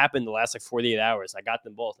that this happened the last like 48 hours. I got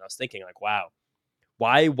them both. And I was thinking like, wow,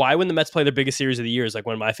 why when the Mets play their biggest series of the year is like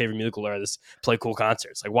when my favorite musical artists play cool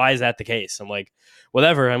concerts? Like, why is that the case? I'm like,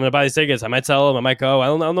 whatever. I'm going to buy these tickets. I might sell them. I might go. I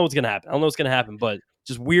don't know what's going to happen. I don't know what's going to happen, but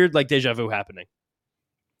just weird like deja vu happening.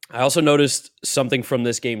 I also noticed something from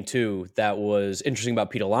this game too that was interesting about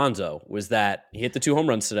Pete Alonso was that he hit the 2 home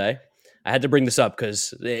runs today. I had to bring this up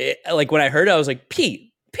because like when I heard it, I was like,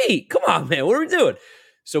 Pete, come on, man, what are we doing?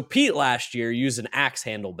 So Pete last year used an axe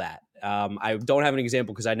handle bat. I don't have an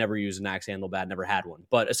example because I never used an axe handle bat, never had one.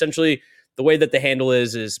 But essentially the way that the handle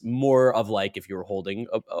is more of like if you were holding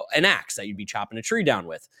an axe that you'd be chopping a tree down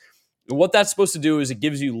with. And what that's supposed to do is it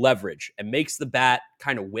gives you leverage and makes the bat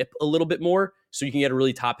kind of whip a little bit more so you can get a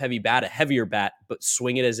really top-heavy bat, a heavier bat, but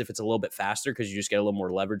swing it as if it's a little bit faster because you just get a little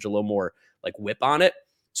more leverage, a little more like whip on it.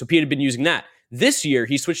 So Pete had been using that. This year,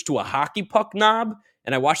 he switched to a hockey puck knob,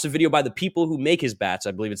 and I watched the video by the people who make his bats.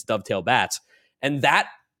 I believe it's Dovetail Bats. And that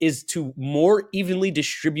is to more evenly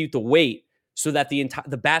distribute the weight so that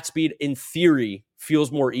the bat speed, in theory,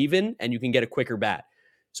 feels more even and you can get a quicker bat.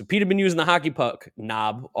 So Pete had been using the hockey puck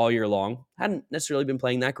knob all year long. Hadn't necessarily been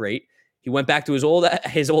playing that great. He went back to his old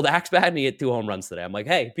axe bat and he hit 2 home runs today. I'm like,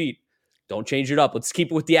 hey, Pete, don't change it up. Let's keep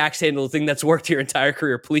it with the axe handle thing that's worked your entire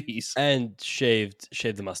career, please. And shaved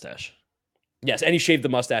the mustache. Yes, and he shaved the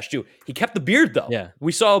mustache too. He kept the beard though. Yeah.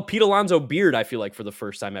 We saw Pete Alonso beard, I feel like, for the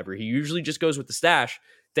first time ever. He usually just goes with the stash.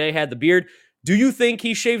 They had the beard. Do you think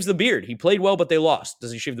he shaves the beard? He played well, but they lost.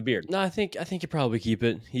 Does he shave the beard? No, I think you probably keep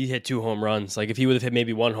it. He hit 2 home runs. Like if he would have hit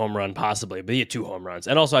maybe 1 home run, possibly, but he hit 2 home runs.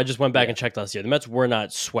 And also, I just went back and checked last year. The Mets were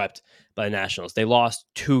not swept by the Nationals. They lost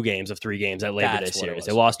 2 games of 3 games at Labor Day series.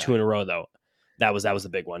 They lost 2 in a row though. That was the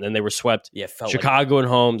big one. And they were swept. Yeah, Chicago at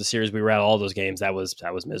home. The series we were at, all those games. That was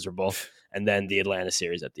miserable. And then the Atlanta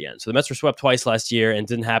series at the end. So the Mets were swept twice last year, and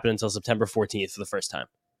didn't happen until September 14th for the first time.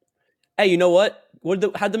 Hey, you know what?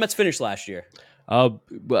 How'd the Mets finish last year?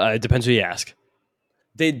 It depends who you ask.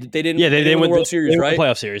 They didn't. Yeah, they win the World Series, right?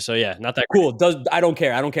 Playoff series. So yeah, not that cool. I don't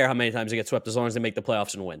care. I don't care how many times they get swept as long as they make the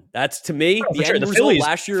playoffs and win. That's to me the end result Phillies,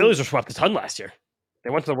 last year. Phillies were swept a ton last year. They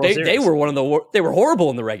went to the World Series. They were they were horrible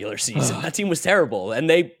in the regular season. That team was terrible, and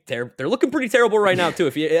they're looking pretty terrible right now too.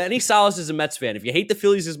 If you any solace as a Mets fan, if you hate the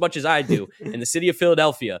Phillies as much as I do in the city of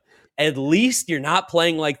Philadelphia, at least you're not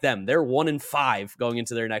playing like them. They're 1-5 going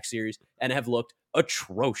into their next series and have looked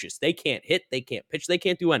atrocious. They can't hit, they can't pitch, they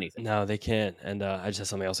can't do anything. No, they can't. And I just had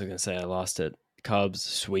something else I was going to say. I lost it. Cubs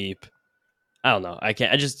sweep. I don't know. I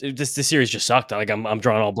can't. This series just sucked. Like I'm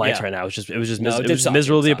drawing all blanks right now. It was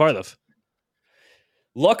miserable to be a part of.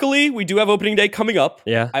 Luckily, we do have opening day coming up.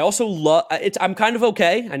 Yeah. I also love it. I'm kind of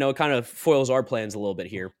okay. I know it kind of foils our plans a little bit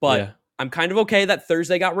here, but I'm kind of okay that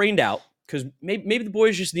Thursday got rained out because maybe the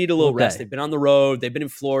boys just need a little rest. They've been on the road. They've been in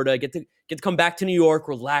Florida. Get to come back to New York,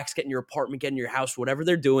 relax, get in your apartment, get in your house, whatever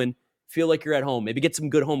they're doing. Feel like you're at home. Maybe get some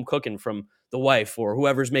good home cooking from the wife or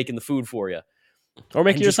whoever's making the food for you. Or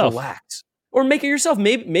make it yourself. Relax. Or make it yourself.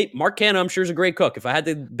 Maybe Mark Canna, I'm sure, is a great cook. If I had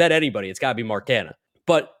to bet anybody, it's got to be Mark Canna.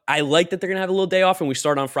 But I like that they're going to have a little day off, and we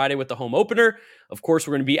start on Friday with the home opener. Of course,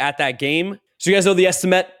 we're going to be at that game. So you guys know the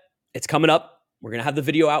estimate. It's coming up. We're going to have the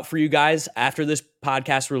video out for you guys after this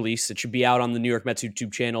podcast release. It should be out on the New York Mets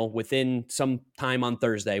YouTube channel within some time on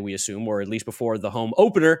Thursday, we assume, or at least before the home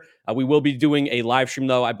opener. We will be doing a live stream,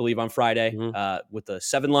 though, I believe on Friday with the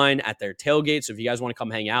 7 line at their tailgate. So if you guys want to come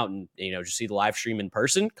hang out and, just see the live stream in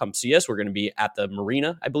person, come see us. We're going to be at the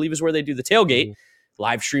Marina, I believe is where they do the tailgate.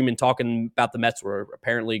 Live streaming, talking about the Mets. We're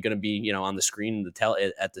apparently going to be, on the screen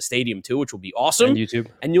at the stadium too, which will be awesome. And YouTube.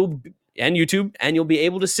 And you'll be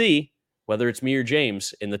able to see whether it's me or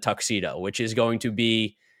James in the tuxedo, which is going to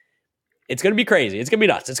be, it's going to be crazy. It's going to be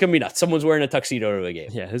nuts. It's going to be nuts. Someone's wearing a tuxedo to a game.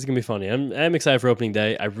 Yeah, this is going to be funny. I'm excited for opening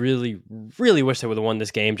day. I really, really wish they would have won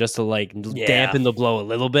this game just to dampen the blow a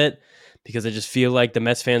little bit, because I just feel like the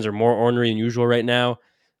Mets fans are more ornery than usual right now.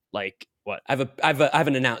 Like, what? I have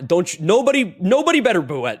an announcement. Nobody better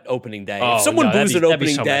boo at opening day. If someone boos at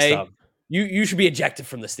opening day, you should be ejected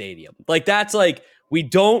from the stadium.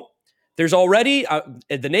 There's already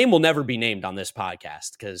the name will never be named on this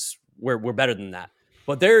podcast because we're better than that.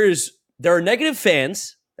 But there are negative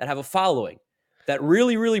fans that have a following that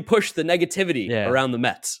really, really push the negativity around the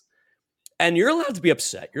Mets. And you're allowed to be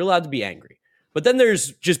upset. You're allowed to be angry. But then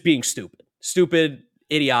there's just being stupid,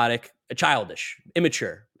 idiotic, childish,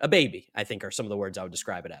 immature, a baby, I think are some of the words I would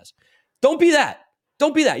describe it as. Don't be that.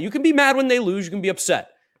 You can be mad when they lose. You can be upset.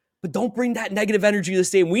 But don't bring that negative energy to the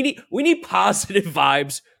stadium. We need positive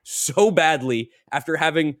vibes so badly after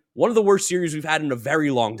having one of the worst series we've had in a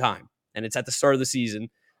very long time. And it's at the start of the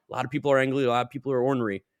season. A lot of people are angry. A lot of people are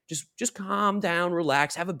ornery. Just calm down,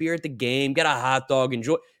 relax, have a beer at the game, get a hot dog,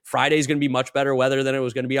 enjoy. Friday's going to be much better weather than it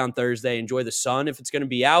was going to be on Thursday. Enjoy the sun if it's going to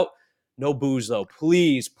be out. No boos, though.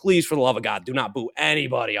 Please, for the love of God, do not boo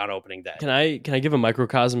anybody on opening day. Can I give a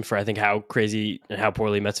microcosm for I think how crazy and how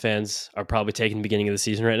poorly Mets fans are probably taking the beginning of the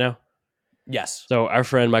season right now? Yes. So our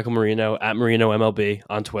friend Michael Marino at Marino MLB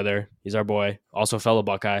on Twitter, he's our boy, also a fellow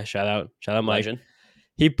Buckeye. Shout out Mike. Legend.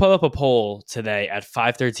 He put up a poll today at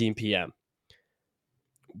 5:13 p.m.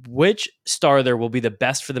 Which starter will be the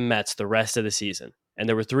best for the Mets the rest of the season? And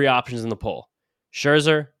there were 3 options in the poll: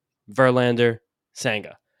 Scherzer, Verlander,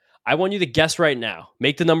 Senga. I want you to guess right now.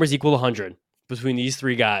 Make the numbers equal 100 between these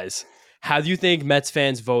 3 guys. How do you think Mets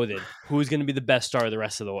fans voted? Who's going to be the best starter the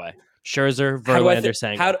rest of the way? Scherzer, Verlander,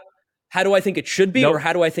 Senga. How do I think it should be, or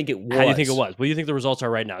how do I think it was? How do you think it was? What do you think the results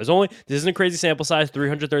are right now? This isn't a crazy sample size,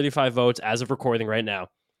 335 votes as of recording right now.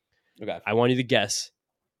 Okay. I want you to guess.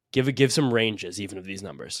 Give some ranges even of these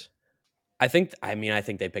numbers. I think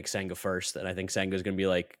they picked Senga first, and I think Senga's going to be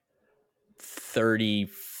like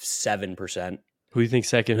 37%. Who do you think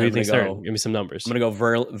second? Who do you think third? Give me some numbers. I'm going to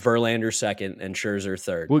go Verlander second and Scherzer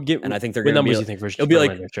third. And I think they're going to be... What numbers do you think for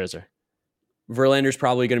Verlander, like Scherzer? Verlander's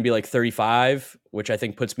probably going to be like 35, which I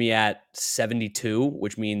think puts me at 72,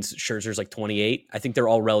 which means Scherzer's like 28. I think they're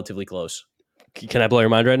all relatively close. Can I blow your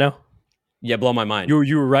mind right now? Yeah, blow my mind.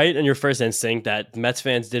 You were right in your first instinct that Mets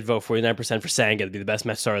fans did vote 49% for Senga to be the best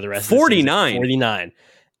Mets starter of the rest of the season. 49.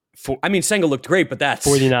 I mean, Senga looked great, but that's...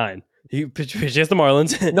 49. He pitched against the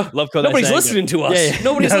Marlins. No, nobody's listening to us. Yeah.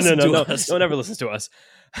 Nobody's listening to us. No one ever listens to us.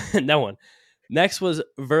 No one. Next was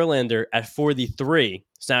Verlander at 43.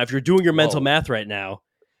 So now if you're doing your mental math right now,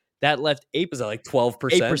 that left 8%. Was that like 12%?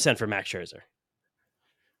 8% for Max Scherzer.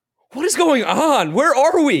 What is going on? Where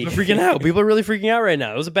are we? We're freaking out. People are really freaking out right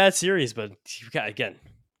now. It was a bad series, but again,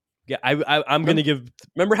 I'm going to give...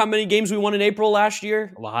 Remember how many games we won in April last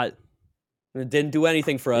year? A lot. It didn't do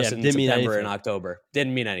anything for us in September and October.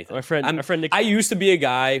 Didn't mean anything. Our friend Nick... I used to be a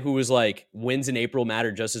guy who was like, wins in April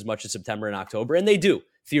matter just as much as September and October, and they do.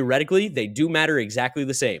 Theoretically, they do matter exactly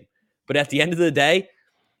the same. But at the end of the day,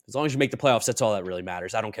 as long as you make the playoffs, that's all that really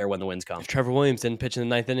matters. I don't care when the wins come. If Trevor Williams didn't pitch in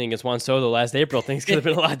the 9th inning against Juan Soto last April, things could have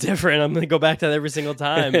been a lot different. I'm going to go back to that every single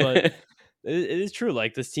time. But it is true.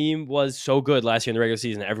 Like, this team was so good last year in the regular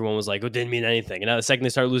season. Everyone was like, it didn't mean anything. And now the second they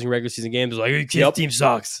started losing regular season games, it was like, this team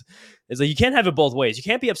sucks. It's like, you can't have it both ways. You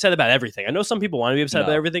can't be upset about everything. I know some people want to be upset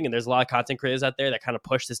about everything, and there's a lot of content creators out there that kind of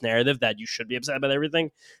push this narrative that you should be upset about everything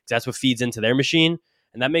because that's what feeds into their machine.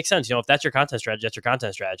 And that makes sense. If that's your content strategy, that's your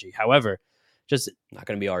content strategy. However, just not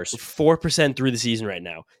going to be ours. 4% through the season right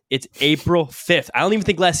now. It's April 5th. I don't even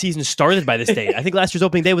think last season started by this date. I think last year's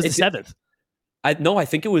opening day was the 7th. I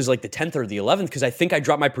think it was like the 10th or the 11th because I think I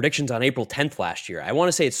dropped my predictions on April 10th last year. I want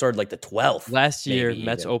to say it started like the 12th. Last year,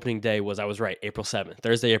 Mets opening day I was right, April 7th.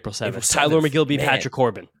 Thursday, April 7th. Tyler McGill beat Patrick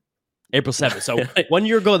Corbin. April 7th. So 1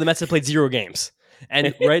 year ago, the Mets had played 0 games.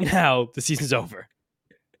 And right now, the season's over.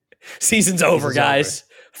 Season's over, guys.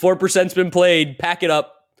 4%'s been played. Pack it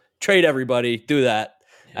up. Trade everybody. Do that.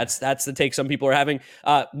 That's the take some people are having.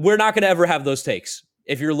 We're not going to ever have those takes.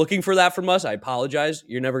 If you're looking for that from us, I apologize.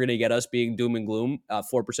 You're never going to get us being doom and gloom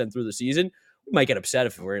 4% through the season. We might get upset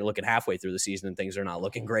if we're looking halfway through the season and things are not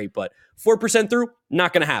looking great, but 4% through,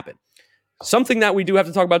 not going to happen. Something that we do have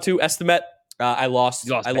to talk about too, estimate. I lost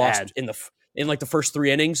in like the first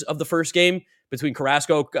 3 innings of the first game between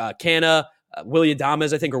Carrasco, Canna, William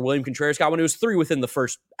Adames, I think, or William Contreras got one. It was 3 within the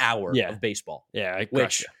first hour of baseball. Yeah,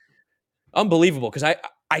 which unbelievable, because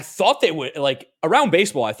I thought they would, like, around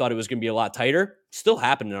baseball, I thought it was going to be a lot tighter. Still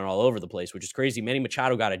happening all over the place, which is crazy. Manny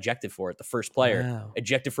Machado got ejected for it, the first player,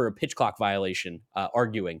 ejected for a pitch clock violation,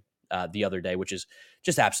 arguing the other day, which is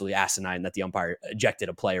just absolutely asinine that the umpire ejected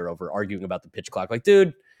a player over arguing about the pitch clock. Like,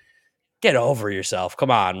 dude, get over yourself.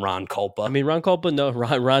 Come on, Ron Culpa. I mean, Ron Culpa, no,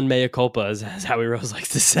 Ron Mea Culpa is Howie Rose likes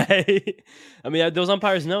to say. I mean, those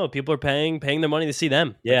umpires know people are paying their money to see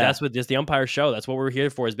them. Yeah. Like, that's what just the umpire show. That's what we're here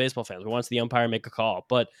for as baseball fans. We want the umpire make a call,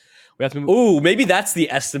 but we have to. Ooh, maybe that's the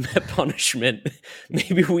estimate punishment.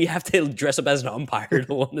 Maybe we have to dress up as an umpire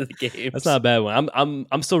to one of the games. That's not a bad one.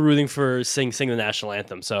 I'm still rooting for sing the national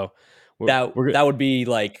anthem. So that would be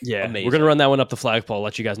like amazing. We're gonna run that one up the flagpole.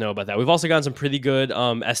 Let you guys know about that. We've also gotten some pretty good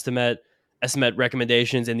estimate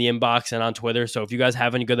recommendations in the inbox and on Twitter. So if you guys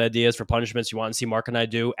have any good ideas for punishments you want to see Mark and I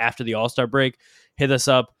do after the All-Star break, hit us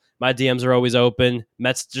up. My DMs are always open.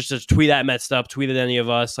 Mets, just tweet at Mets stuff, tweet at any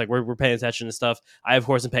of us. Like we're paying attention to stuff. I, of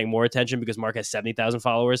course, am paying more attention because Mark has 70,000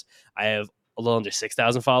 followers. I have a little under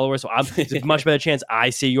 6,000 followers. So there's a much better chance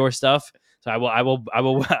I see your stuff. So I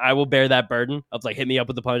will bear that burden of like hit me up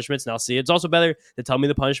with the punishments and I'll see it. It's also better to tell me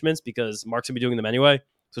the punishments because Mark's gonna be doing them anyway.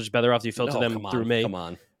 So it's better off you filter them through me. Come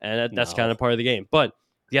on. And that's kind of part of the game. But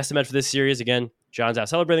the estimate for this series, again, John's out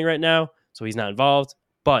celebrating right now, so he's not involved.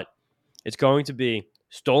 But it's going to be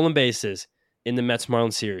stolen bases in the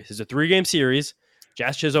Mets-Marlins series. It's a 3-game series.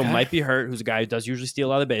 Jazz Chisholm might be hurt, who's a guy who does usually steal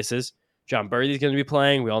a lot of bases. John Birdie's going to be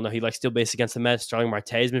playing. We all know he likes steal base against the Mets. Starling Marte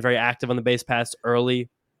has been very active on the base paths early.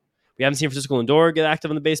 We haven't seen Francisco Lindor get active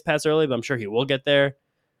on the base paths early, but I'm sure he will get there.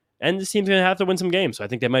 And this team's going to have to win some games, so I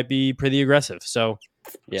think they might be pretty aggressive. So,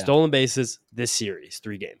 stolen bases this series,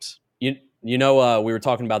 3 games. We were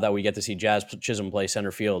talking about that. We get to see Jazz Chisholm play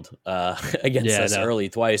center field against us early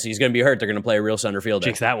twice. He's going to be hurt. They're going to play a real center fielder.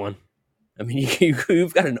 Jinx that one. I mean,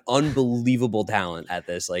 you've got an unbelievable talent at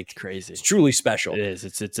this. Like, crazy. It's truly special. It is.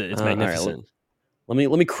 It's magnificent. Right,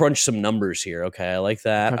 let me crunch some numbers here. Okay, I like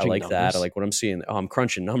that. Crunching I like numbers? that. I like what I'm seeing. Oh, I'm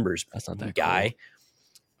crunching numbers. That's not that guy. Cool.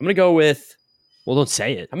 I'm going to go with. Well, don't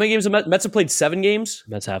say it. How many games have Mets have played? 7 games?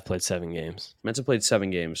 Mets have played 7 games. Mets have played 7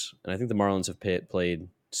 games. And I think the Marlins have played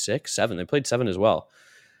 6, 7. They played 7 as well.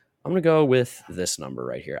 I'm going to go with this number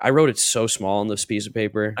right here. I wrote it so small on this piece of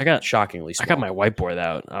paper. I got shockingly small. I got my whiteboard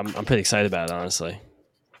out. I'm pretty excited about it, honestly.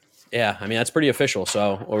 Yeah, I mean, that's pretty official.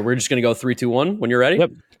 So we're just going to go 3, 2, 1 when you're ready?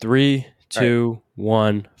 Yep. 3, 2,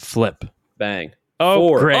 1, flip. Bang. Oh,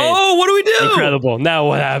 4. Great. Oh, what do we do? Incredible. Now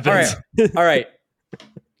what happens? All right.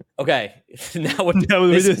 Okay, now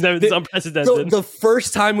this is unprecedented. The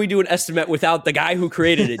first time we do an estimate without the guy who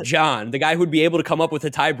created it, John, the guy who'd be able to come up with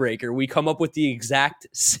a tiebreaker, we come up with the exact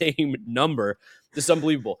same number. This is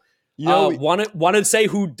unbelievable. Want to say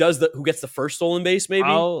who gets the first stolen base? Maybe.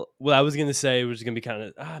 I was gonna say it was gonna be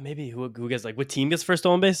kind of maybe who gets like what team gets first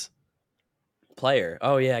stolen base? Player.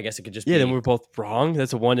 Oh yeah, I guess it could just be. Then we're both wrong.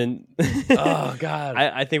 That's a 1 in. Oh God.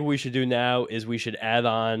 I think what we should do now is we should add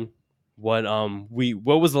on. What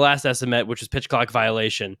was the last estimate, which was pitch clock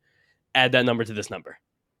violation? Add that number to this number.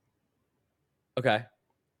 Okay,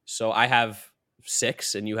 so I have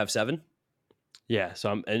 6 and you have 7. Yeah,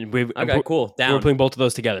 so cool. Down. We're putting both of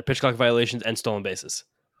those together: pitch clock violations and stolen bases.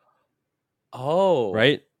 Oh,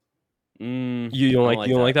 right. You don't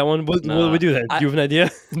like that one? What do we do then? Do you have an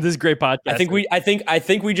idea? This is great podcast. I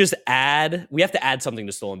think we just add. We have to add something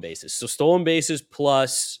to stolen bases. So stolen bases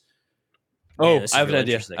plus. Man, I have an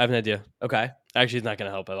idea. Okay. Actually, it's not going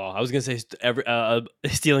to help at all. I was going to say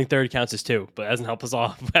stealing third counts as 2, but it doesn't help us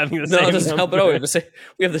all. It doesn't help at all. We have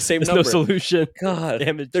the same number. There's no solution. God,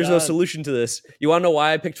 damn it, there's no solution to this. You want to know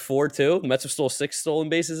why I picked 4 too? The Mets have stole 6 stolen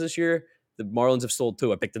bases this year. The Marlins have stole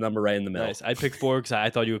 2. I picked the number right in the middle. Nice. I picked 4 because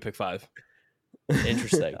I thought you would pick 5.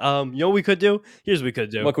 Interesting. You know what we could do? Here's what we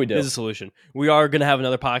could do. What can we do? Here's a solution. We are going to have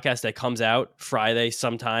another podcast that comes out Friday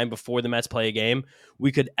sometime before the Mets play a game.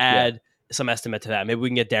 We could add some estimate to that. Maybe we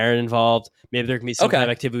can get Darren involved. Maybe there can be some kind of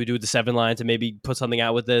activity we do with the 7 line to maybe put something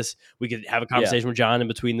out with this. We could have a conversation with John in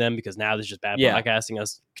between them because now there's just bad podcasting. I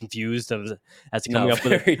was confused as to coming up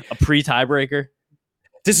with a pre-tiebreaker.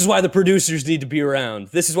 This is why the producers need to be around.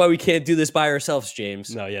 This is why we can't do this by ourselves,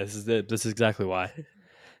 James. No, this is exactly why.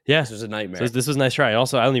 Yeah. This was a nightmare. So this was a nice try.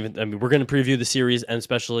 Also, we're going to preview the series and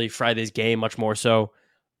especially Friday's game much more so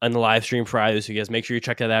on the live stream Friday. So you guys make sure you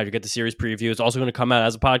check that out. You get the series preview. It's also going to come out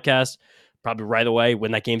as a podcast. probably right away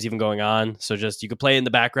when that game's even going on. So just you could play it in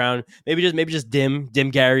the background. Maybe just dim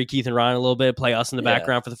Gary, Keith, and Ron a little bit. Play us in the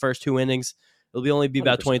background for the first 2 innings. It'll only be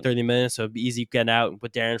about 20, 30 minutes, so it'll be easy getting out and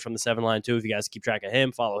put Darren from the 7 line too. If you guys keep track of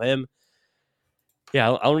him, follow him. Yeah,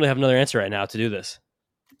 I don't really have another answer right now to do this.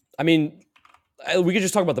 I mean, we could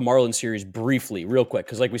just talk about the Marlins series briefly, real quick,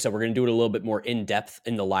 because like we said, we're going to do it a little bit more in depth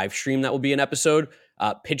in the live stream. That will be an episode.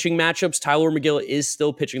 Pitching matchups. Tyler McGill is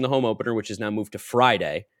still pitching the home opener, which is now moved to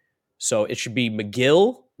Friday. So it should be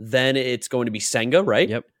McGill, then it's going to be Senga, right?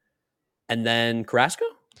 Yep. And then Carrasco?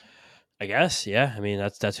 I guess, yeah. I mean,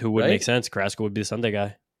 that's who would make sense. Carrasco would be the Sunday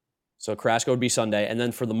guy. So Carrasco would be Sunday. And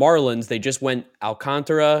then for the Marlins, they just went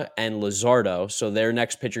Alcantara and Luzardo. So their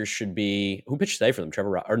next pitchers should be... Who pitched today for them?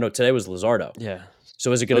 Today was Luzardo. Yeah.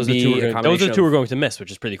 So is it going to be a combination those are the two we're going to miss,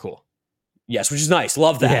 which is pretty cool. Yes, which is nice.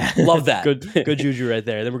 Love that. Yeah. Love that. Good juju right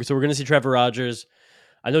there. Then we're going to see Trevor Rogers.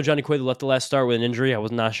 I know Johnny Cueto left the last start with an injury. I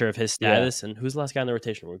was not sure of his status. Yeah. And who's the last guy in the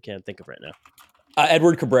rotation? We can't think of right now.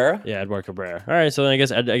 Edward Cabrera. Yeah, Edward Cabrera. All right, so then I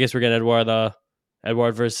guess we're getting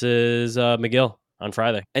Edward versus McGill on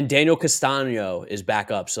Friday. And Daniel Castano is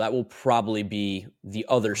back up, so that will probably be the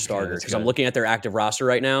other starter because I'm looking at their active roster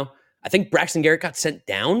right now. I think Braxton Garrett got sent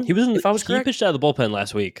down. He pitched out of the bullpen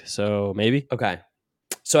last week, so maybe. Okay.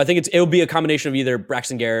 So I think it'll be a combination of either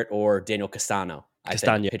Braxton Garrett or Daniel Castano. I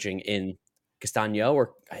think pitching in Castano,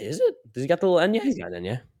 or is it? Does he got the little N? He's got an N,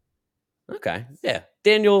 yeah. Okay. Yeah.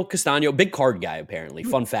 Daniel Castano, big card guy, apparently.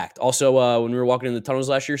 Fun fact. Also, when we were walking in the tunnels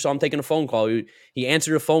last year, saw him taking a phone call. He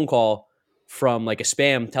answered a phone call from like a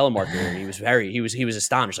spam telemarketer, and he was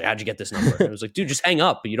astonished. Like, how'd you get this number? I was like, dude, just hang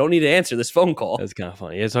up. You don't need to answer this phone call. That's kind of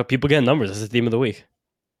funny. It's how people get numbers. That's the theme of the week.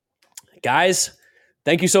 Guys,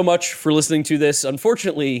 thank you so much for listening to this,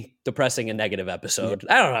 unfortunately, depressing and negative episode.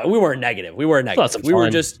 I don't know. We weren't negative. We were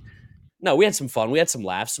just... No, we had some fun. We had some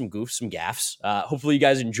laughs, some goofs, some gaffes. Hopefully you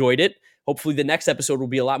guys enjoyed it. Hopefully the next episode will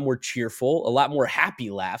be a lot more cheerful, a lot more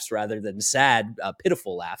happy laughs rather than sad,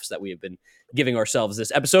 pitiful laughs that we have been giving ourselves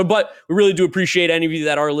this episode. But we really do appreciate any of you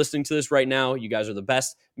that are listening to this right now. You guys are the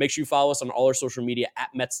best. Make sure you follow us on all our social media at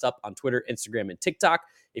MetsUp on Twitter, Instagram, and TikTok.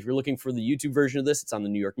 If you're looking for the YouTube version of this, it's on the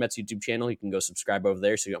New York Mets YouTube channel. You can go subscribe over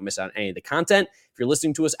there so you don't miss out on any of the content. If you're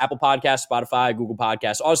listening to us, Apple Podcasts, Spotify, Google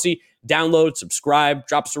Podcasts, Odyssey, download, subscribe,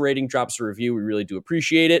 drop us a rating, drop us a review. We really do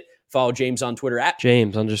appreciate it. Follow James on Twitter at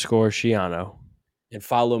James_Shiano. And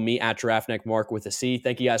follow me at GiraffeNeckMark with a C.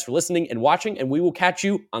 Thank you guys for listening and watching, and we will catch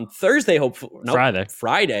you on Thursday, hopefully.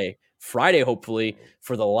 Friday, hopefully,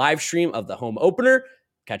 for the live stream of the home opener.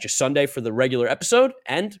 Catch you Sunday for the regular episode,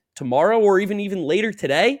 and tomorrow or even later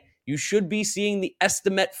today, you should be seeing the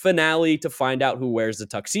estimate finale to find out who wears the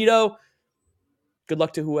tuxedo. Good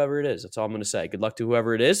luck to whoever it is. That's all I'm going to say. Good luck to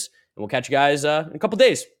whoever it is, and we'll catch you guys in a couple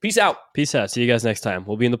days. Peace out. Peace out. See you guys next time.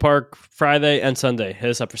 We'll be in the park Friday and Sunday.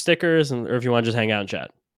 Hit us up for stickers, or if you want to just hang out and chat.